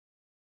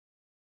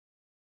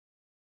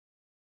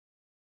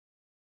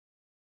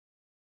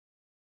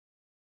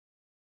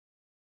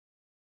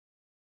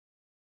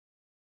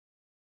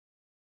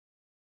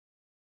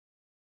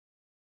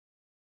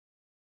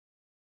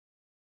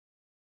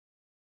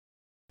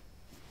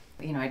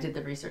You know, I did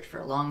the research for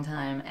a long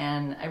time,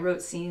 and I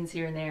wrote scenes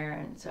here and there,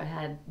 and so I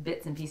had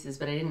bits and pieces,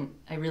 but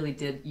I really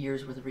did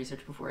years worth of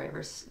research before I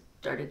ever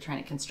started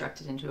trying to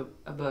construct it into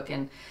a book,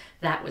 and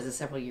that was a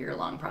several year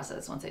long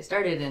process once I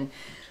started. And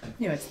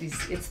you know,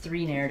 it's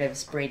 3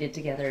 narratives braided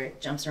together.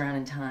 It jumps around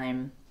in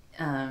time,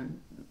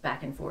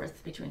 back and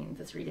forth between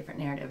the 3 different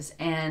narratives,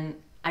 and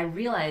I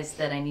realized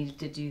that I needed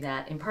to do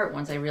that in part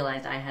once I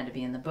realized I had to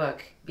be in the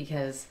book,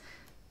 because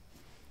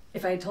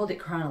if I had told it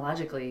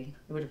chronologically,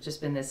 it would have just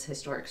been this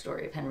historic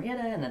story of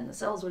Henrietta, and then the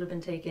cells would have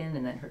been taken,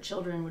 and then her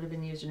children would have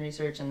been used in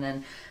research, and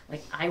then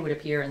like I would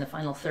appear in the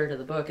final third of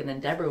the book, and then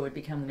Deborah would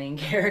become the main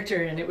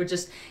character, and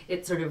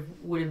it sort of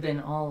would have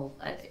been all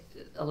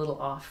a little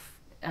off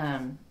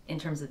in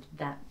terms of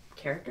that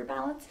character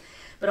balance.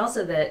 But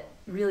also that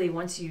really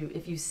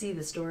if you see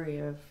the story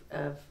of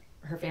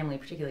her family,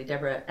 particularly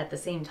Deborah, at the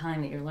same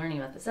time that you're learning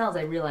about the cells,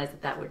 I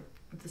realized that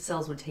the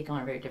cells would take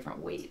on a very different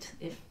weight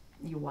if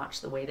you watch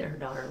the way that her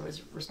daughter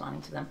was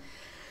responding to them.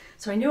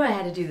 So I knew I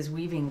had to do this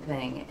weaving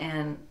thing,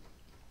 and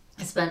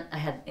I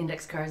had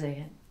index cards. I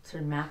had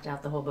sort of mapped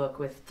out the whole book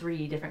with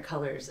 3 different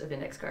colors of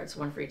index cards,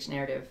 1 for each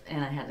narrative,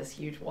 and I had this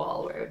huge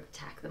wall where I would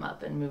tack them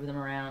up and move them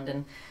around.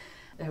 And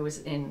I was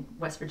in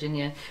West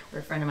Virginia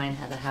where a friend of mine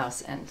had a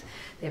house, and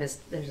there's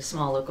a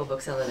small local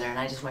bookseller there, and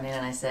I just went in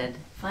and I said,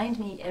 find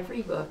me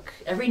every book,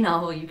 every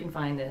novel you can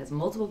find that has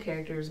multiple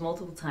characters,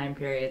 multiple time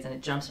periods, and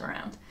it jumps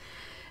around.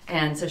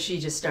 And so she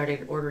just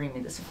started ordering me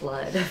this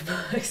flood of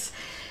books.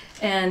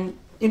 And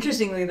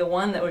interestingly, the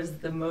one that was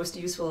the most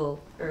useful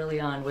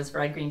early on was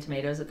Fried Green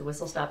Tomatoes at the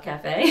Whistle Stop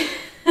Cafe.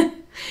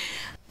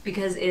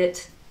 Because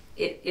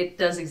it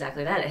does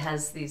exactly that. It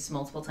has these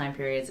multiple time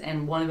periods,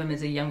 and one of them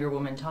is a younger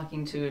woman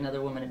talking to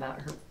another woman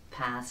about her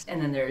past, and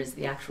then there is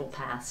the actual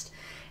past.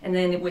 And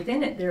then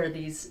within it, there are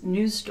these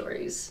news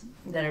stories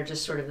that are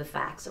just sort of the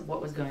facts of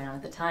what was going on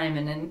at the time.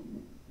 And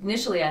then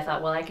initially I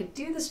thought, well, I could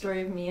do the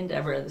story of me and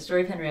Deborah, the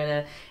story of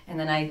Henrietta, and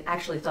then I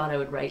actually thought I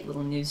would write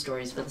little news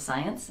stories for the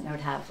science, and I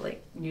would have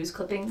like news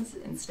clippings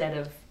instead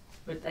of,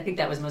 but I think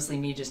that was mostly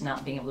me just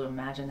not being able to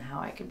imagine how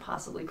I could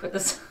possibly put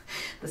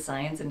the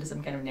science into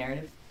some kind of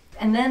narrative.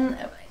 And then,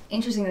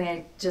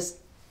 interestingly,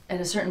 at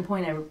a certain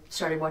point, I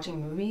started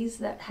watching movies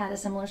that had a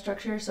similar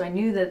structure, so I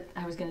knew that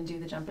I was going to do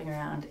the jumping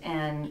around,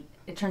 and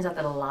it turns out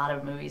that a lot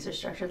of movies are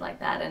structured like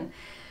that. And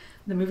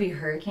the movie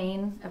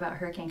Hurricane, about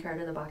Hurricane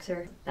Carter, the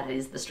boxer, that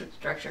is the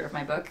structure of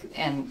my book,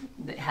 and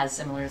it has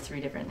similar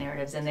 3 different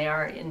narratives, and they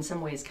are in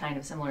some ways kind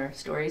of similar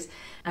stories.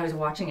 I was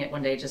watching it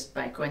one day just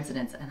by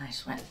coincidence, and I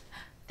just went,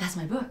 that's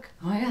my book.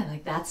 Oh my God,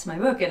 like that's my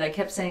book. And I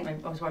kept saying, I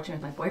was watching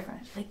with my boyfriend,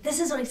 like, this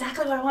is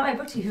exactly what I want my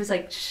book to be. He was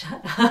like,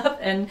 shut up.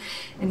 And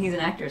he's an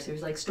actor, so he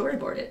was like,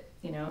 storyboard it,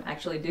 you know,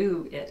 actually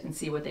do it and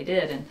see what they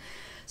did. And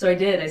so I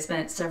did. I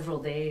spent several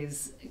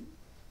days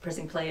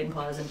pressing play and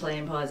pause and play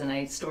and pause, and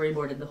I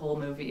storyboarded the whole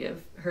movie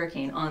of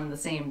Hurricane on the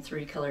same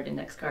 3 colored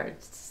index card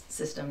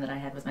system that I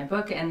had with my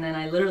book. And then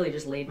I literally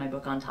just laid my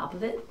book on top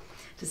of it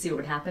to see what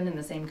would happen in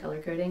the same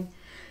color coding.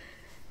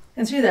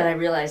 And through that, I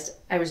realized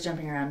I was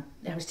jumping around.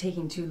 I was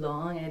taking too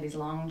long. I had these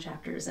long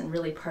chapters, and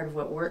really part of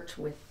what worked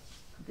with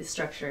the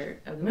structure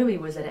of the movie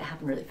was that it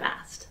happened really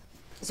fast.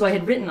 So I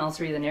had written all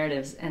 3 of the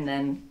narratives, and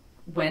then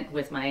went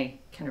with my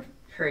kind of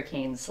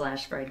Hurricane /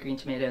 Fried Green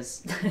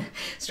Tomatoes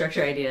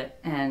structure idea,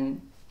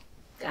 and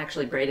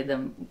actually braided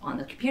them on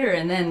the computer,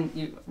 and then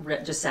you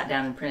just sat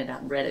down and printed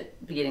out and read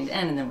it beginning to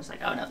end, and then was like,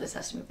 oh no, this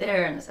has to move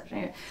there, and this has to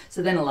move here.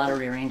 So then a lot of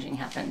rearranging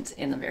happened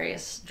in the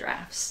various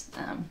drafts,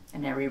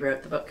 and I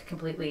rewrote the book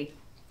completely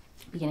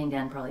beginning to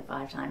end probably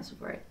 5 times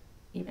before I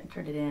even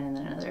turned it in, and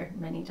then another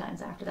many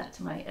times after that,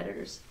 to my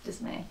editor's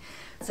dismay.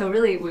 So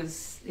really it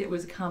was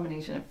a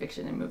combination of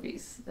fiction and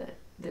movies that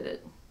did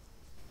it.